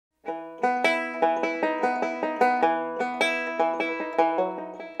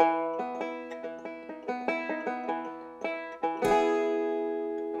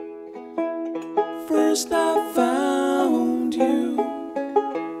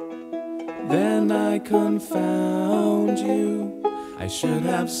then I confound you. I should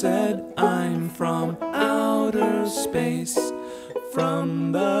have said I'm from outer space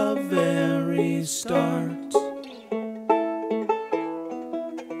from the very start.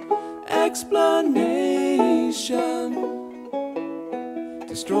 Explanation,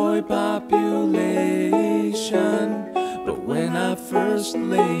 destroy population. But when I first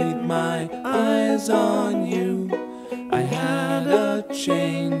laid my eyes on you, I had a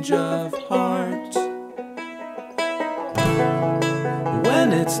change of heart.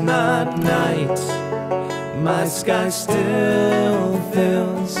 When it's not night, my sky still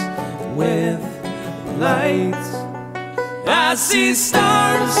fills with light. I see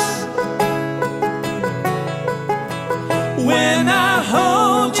stars when I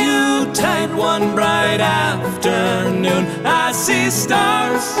hold you tight one bright afternoon. I see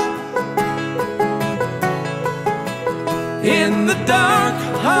stars in the dark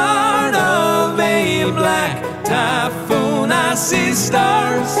heart of a black typhoon. I see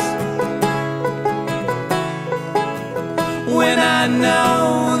stars when I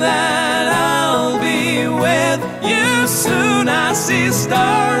know that I'll be with you soon. I see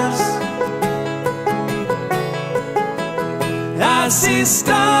stars, I see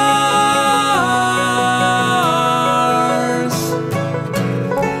stars.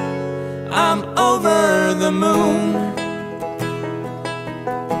 I'm over the moon.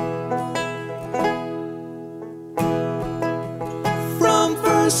 From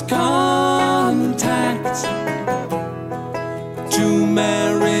first contact to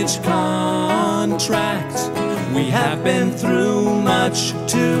marriage contract, we have been through much,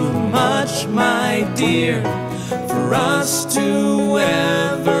 too much, my dear, for us to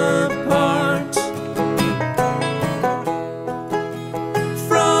ever part.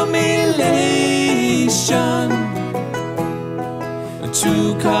 From elation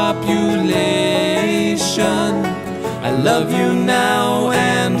to copulation, I love you now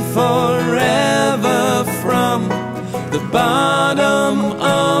and forever from the bottom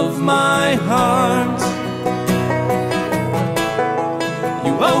of my heart.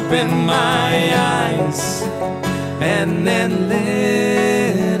 You opened my eyes and then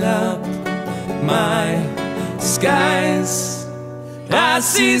lit up my skies. I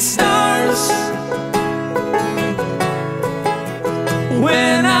see stars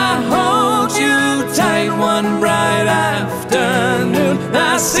when I hold you tight one bright afternoon.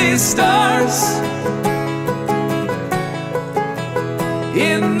 I see stars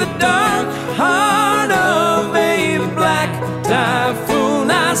in the dark heart of a black typhoon.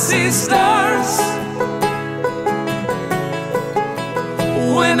 I see stars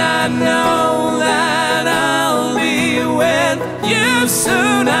when I know that I'll be with you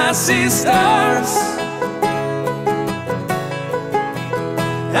soon. I see stars,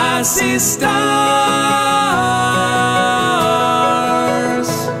 I see stars.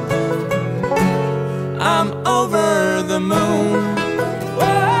 I'm over the moon.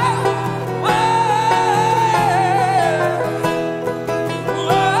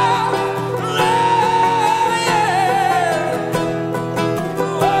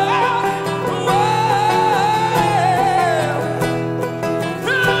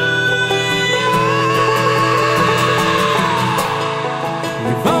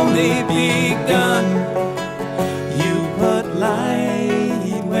 Begun, you put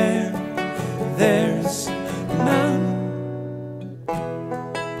light where there's none.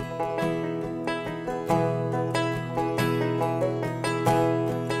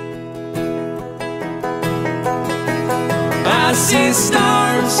 I see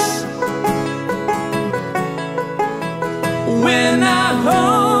stars when I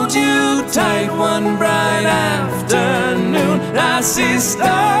hold you tight one bright afternoon. I see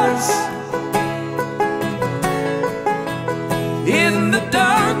stars in the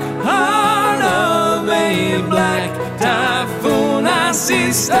dark heart of a black typhoon. I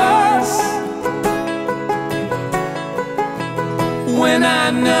see stars when I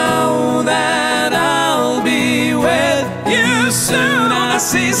know that I'll be with you soon. I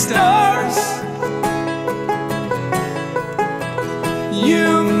see stars,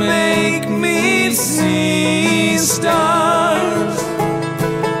 you make me see stars.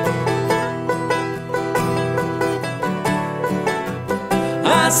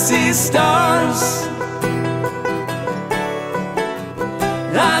 I see stars,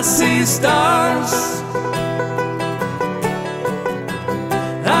 I see stars,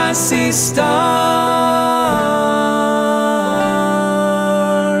 I see stars.